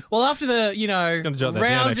 Well, after the gonna jot that down,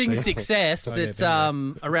 rousing actually. success Stargate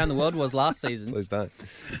that Around the World was last season, Please don't.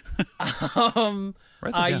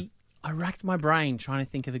 Write that down. I racked my brain trying to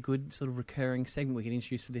think of a good sort of recurring segment we could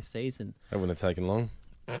introduce for this season. That wouldn't have taken long.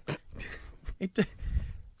 I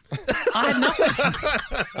had nothing.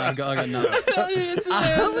 I got nothing.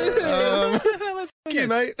 Thank you,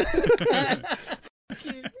 mate.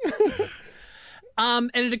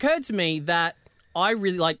 And it occurred to me that I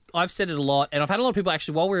really I've said it a lot, and I've had a lot of people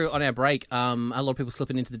actually, while we were on our break, a lot of people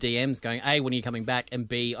slipping into the DMs going, A, when are you coming back? And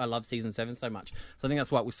B, I love season 7 so much. So I think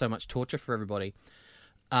that's why it was so much torture for everybody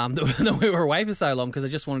that we were away for so long, because I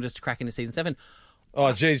just wanted us to crack into season 7.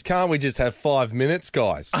 Oh, geez, can't we just have 5 minutes,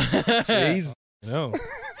 guys? Jeez. No.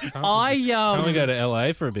 Can't we go to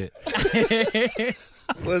LA for a bit?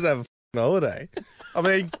 Let's have a holiday. I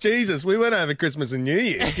mean, Jesus, we went over Christmas and New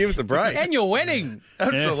Year. Give us a break. And your wedding.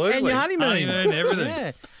 Absolutely. And your honeymoon.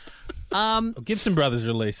 Everything. Yeah. Gibson Brothers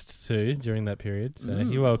released too during that period, so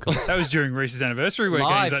you're welcome. That was during Reese's anniversary weekend.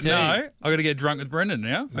 Live, He's like, too. no, I got to get drunk with Brendan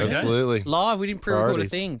now. Okay. Absolutely. Live. We didn't pre-record a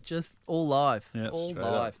Priorities. thing. Just all live. Yeah, all straight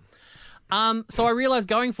live. So I realised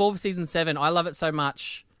going forward for season 7, I love it so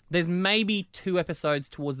much. There's maybe 2 episodes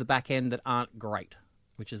towards the back end that aren't great,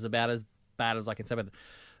 which is about as bad as I can say about them.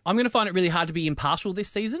 I'm going to find it really hard to be impartial this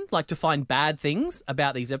season, like to find bad things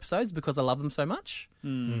about these episodes because I love them so much.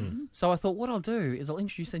 So I thought what I'll do is I'll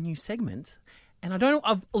introduce a new segment. And I don't.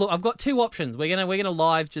 I've got 2 options. We're gonna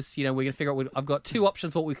live. Just we're gonna figure out. I've got 2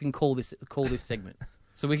 options what we can call this segment.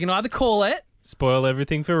 So we can either call it. Spoil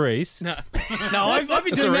everything for Reese. No, I've been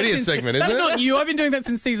It's doing already that a since, segment, isn't that's it? not you. I've been doing that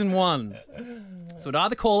since season 1. So we'd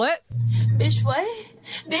either call it. Bish way?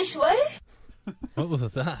 Bish way? What was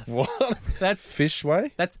that? What? That's Fish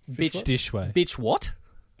way? that's bitch. Dishway. Bitch what?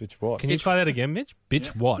 Bitch what? Can you try that again, Mitch?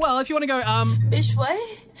 Bitch what? Well, if you want to go Bish way?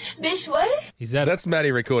 Bish way? Is that That's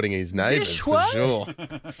Matty recording his neighbours Bish for what? sure.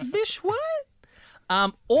 bish what? Or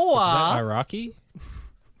is that Iraqi?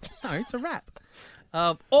 no, it's a rap.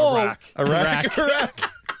 Or Iraq.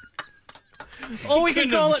 or we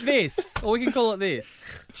can call it this. Or we can call it this.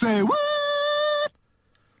 Say what?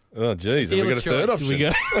 Oh, jeez. Have we got a Dealer's third choice. option? We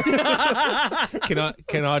go.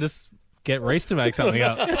 Can I just get Reese to make something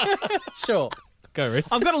up? Sure. Go,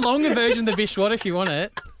 Reese. I've got a longer version of the bish what if you want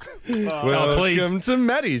it. Welcome please. to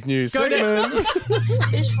Matty's new segment.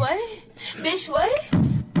 Bish way? Bish way?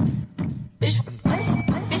 Bish way?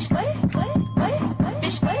 Bish way?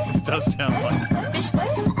 Bish way? Does sound like Bish way?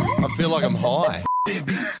 I feel like I'm high.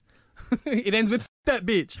 It ends with that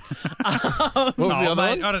bitch. What was the other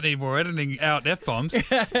mate, one? I don't need more editing out F-bombs in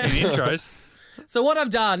intros. So what I've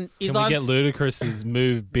done is Can we I've get Ludacris's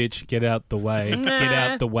move, bitch, get out the way. Get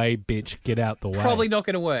out the way, bitch, get out the way. probably not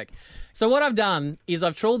going to work. So what I've done is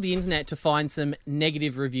I've trawled the internet to find some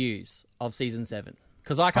negative reviews of season 7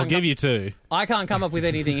 because I'll give you 2. I can't come up with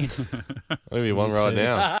anything. I'll give you one right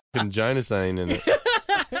now. Fucking Jonas ain't in it.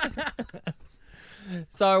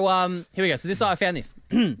 So here we go. So this I found this.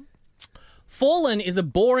 Fallen is a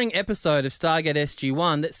boring episode of Stargate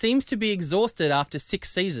SG-1 that seems to be exhausted after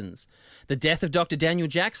 6 seasons. The death of Dr. Daniel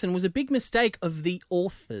Jackson was a big mistake of the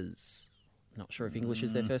authors. Not sure if English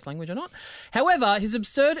is their first language or not. However, his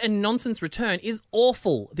absurd and nonsense return is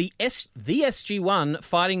awful. The SG-1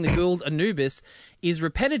 fighting the Gould Anubis is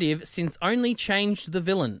repetitive since only changed the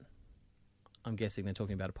villain. I'm guessing they're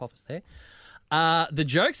talking about Apophis there. The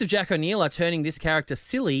jokes of Jack O'Neill are turning this character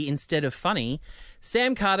silly instead of funny.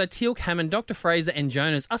 Sam Carter, Teal'c Hammond, Dr. Fraser and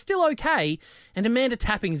Jonas are still okay, and Amanda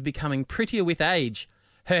Tapping is becoming prettier with age.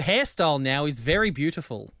 Her hairstyle now is very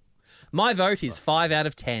beautiful. My vote is 5 out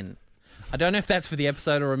of 10. I don't know if that's for the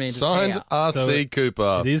episode or Amanda's Signed hair. R.C.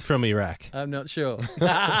 Cooper. It is from Iraq. I'm not sure.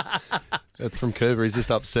 That's from Cooper. He's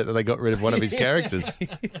just upset that they got rid of one of his characters.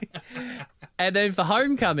 And then for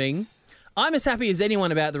Homecoming, I'm as happy as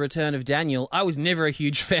anyone about the return of Daniel. I was never a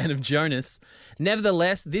huge fan of Jonas.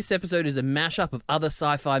 Nevertheless, this episode is a mashup of other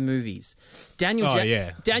sci-fi movies. Daniel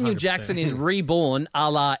 100%. Jackson is reborn, a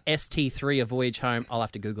la ST3, A Voyage Home. I'll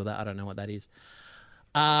have to Google that. I don't know what that is.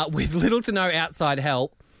 With little to no outside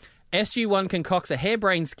help, SG-1 concocts a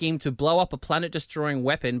harebrained scheme to blow up a planet-destroying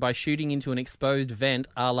weapon by shooting into an exposed vent,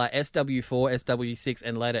 a la SW4, SW6,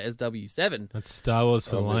 and later SW7. That's Star Wars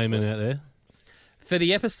for the layman out there. For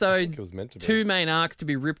the I episode's think it was meant to be. 2 main arcs to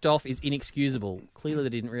be ripped off is inexcusable. Clearly, they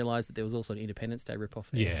didn't realise that there was also an Independence Day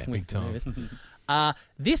rip-off there. Yeah, with big time. the movies.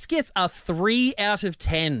 This gets a 3 out of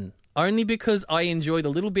 10, only because I enjoy the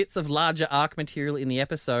little bits of larger arc material in the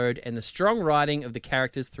episode and the strong writing of the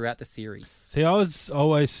characters throughout the series. See, I was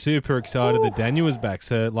always super excited that Daniel was back,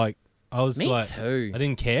 so I was Me like, too. I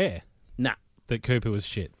didn't care Nah. that Cooper was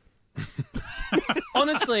shit.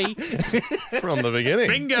 Honestly, From the beginning.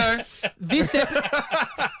 Bingo.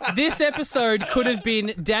 this episode could have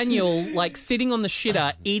been Daniel like sitting on the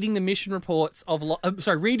shitter eating the mission reports of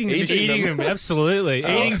reading the mission Eating them, absolutely.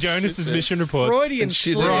 Eating Jonas's mission reports. Freudian And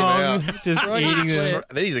shitting slip. him Wrong. out. Just Freudian eating them. slip.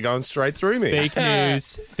 These are going straight through me. Fake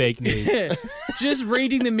news. Fake news. Just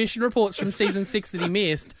reading the mission reports from season 6 that he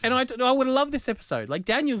missed, and I would have loved this episode. Like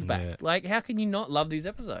Daniel's back. Yeah. Like, how can you not love these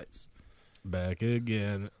episodes? Back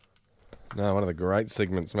again. No, one of the great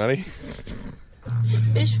segments, Matty.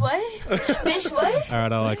 Bish way? Bish way? All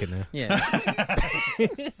right, I like it now. Yeah.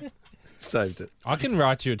 Saved it. I can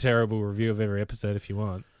write you a terrible review of every episode if you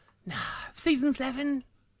want. Season 7?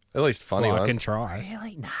 At least a funny Well, one. I can try.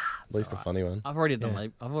 Really? Nah. At least a funny one. I've already done the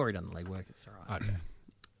legwork. It's all right.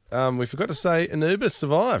 Okay. We forgot to say Anubis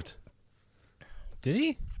survived Did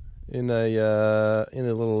he? in a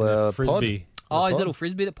little Frisbee. pod. Oh, his little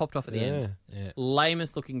frisbee that popped off at the end. Yeah.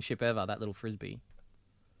 Lamest looking ship ever, that little frisbee.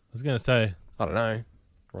 I was going to say, I don't know.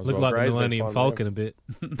 looked like the Millennium Falcon a bit.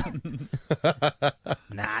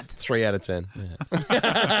 Not. 3 out of 10.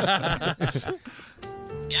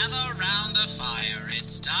 Gather round the fire,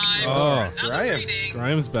 it's time Oh, for another Graham. reading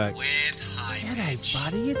Graham's back. with High G'day, Pitch.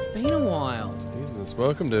 buddy. It's been a while. Jesus,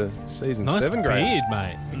 welcome to season Nice 7, Graham.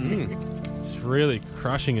 beard, mate. Just really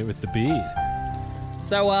crushing it with the beard.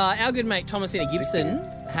 So, our good mate Thomasina Gibson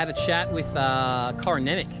had a chat with Corin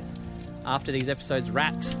Nemec after these episodes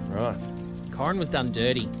wrapped. Right. Corin was done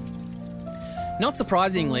dirty. Not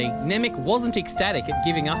surprisingly, Nemec wasn't ecstatic at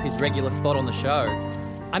giving up his regular spot on the show.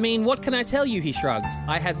 I mean, what can I tell you, he shrugs.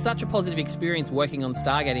 I had such a positive experience working on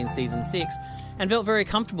Stargate in Season 6 and felt very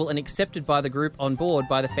comfortable and accepted by the group on board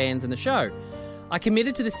by the fans and the show. I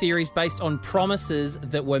committed to the series based on promises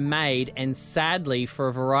that were made, and sadly, for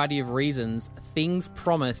a variety of reasons, things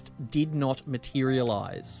promised did not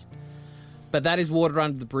materialise. But that is water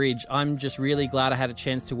under the bridge. I'm just really glad I had a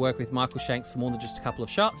chance to work with Michael Shanks for more than just a couple of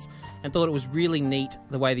shots, and thought it was really neat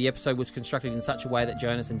the way the episode was constructed in such a way that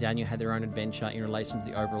Jonas and Daniel had their own adventure in relation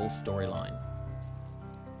to the overall storyline.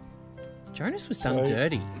 Jonas was done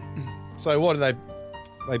dirty. So what did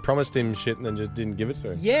they promised him shit and then just didn't give it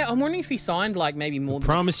to him? Yeah, I'm wondering if he signed like maybe more than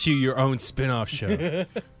Promise you your own spin-off show.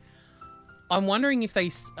 I'm wondering if they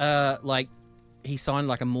he signed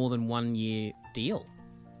like a more than 1 year deal,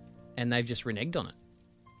 and they've just reneged on it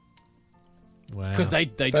Wow. because they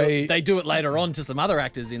do it later on to some other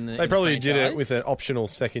actors in the. They probably did it with an optional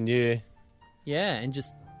second year. Yeah, and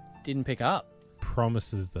just didn't pick up.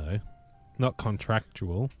 Promises, though. Not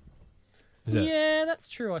contractual. Is that? Yeah, that's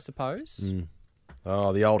true, I suppose.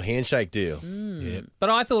 Oh, the old handshake deal. Yeah.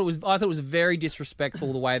 But I thought it was very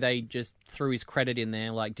disrespectful the way they just threw his credit in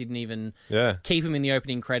there, like didn't even Yeah. keep him in the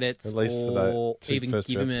opening credits, At least for or the even first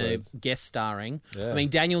give two him episodes. a guest starring. Yeah. I mean,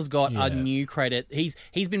 Daniel's got Yeah. a new credit. He's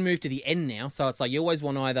been moved to the end now, so it's like you always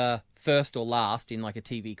want either first or last in like a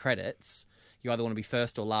TV credits. You either want to be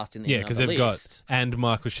first or last in the Yeah, end of because the they've list. got and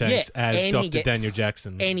Michael Shanks and as he Dr. gets- Daniel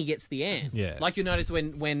Jackson. and he gets the end. Yeah. Like you'll notice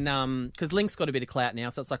when because Link's got a bit of clout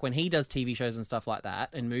now, so it's like when he does TV shows and stuff like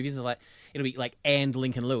that and movies, are like it'll be like and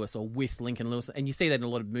Lincoln Lewis or with Lincoln Lewis, and you see that in a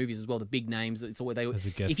lot of movies as well. The big names, it's always As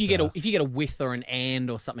a guest if you get star. if you get a with or an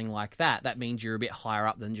and or something like that, that means you're a bit higher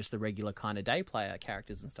up than just the regular kind of day player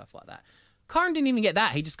characters and stuff like that. Corin didn't even get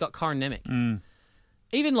that; he just got Corin Nemec.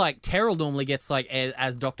 Even like Terrell normally gets like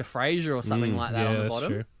as Dr. Fraser or something like that yeah, on the that's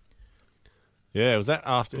bottom. true. Yeah, was that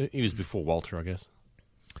after? He was before Walter, I guess.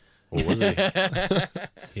 Or was he?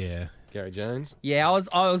 Yeah. Gary Jones? Yeah,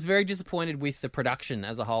 I was very disappointed with the production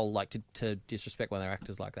as a whole, like to disrespect one of their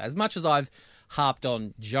actors like that. As much as I've harped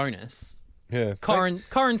on Jonas, Yeah.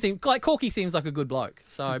 Corin seems like Corky seems like a good bloke.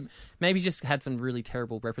 So maybe just had some really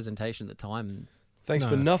terrible representation at the time. Thanks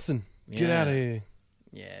for nothing. Get Yeah. out of here.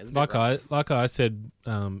 Yeah, it was a bit Like I said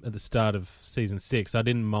at the start of season 6, I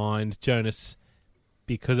didn't mind Jonas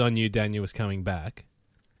because I knew Daniel was coming back,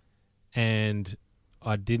 and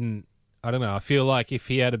I don't know. I feel like if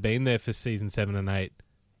he had been there for season 7 and 8,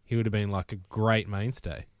 he would have been like a great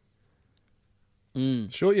mainstay.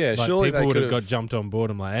 Sure, yeah, Like surely people they would could have got jumped on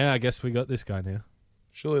board. I'm like, yeah, I guess we got this guy now.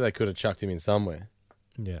 Surely they could have chucked him in somewhere.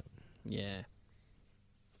 Yeah. Yeah.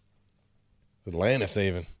 Atlantis,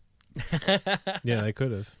 even. Yeah, they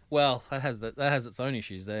could have. Well, that has its own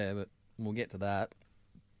issues there, but we'll get to that.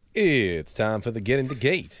 It's time for the Get Into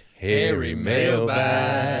Gate Hairy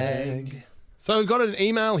Mailbag. So we've got an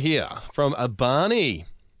email here from a Barney.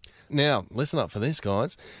 Now, listen up for this,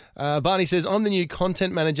 guys. Barney says, I'm the new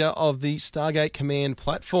content manager of the Stargate Command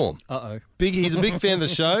platform. He's a big fan of the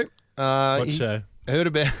show. What he show? Heard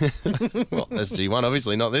about... well, SG1,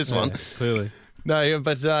 obviously, not this one. Yeah, clearly. No,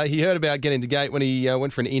 but he heard about Get Into Gate when he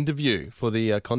went for an interview for the content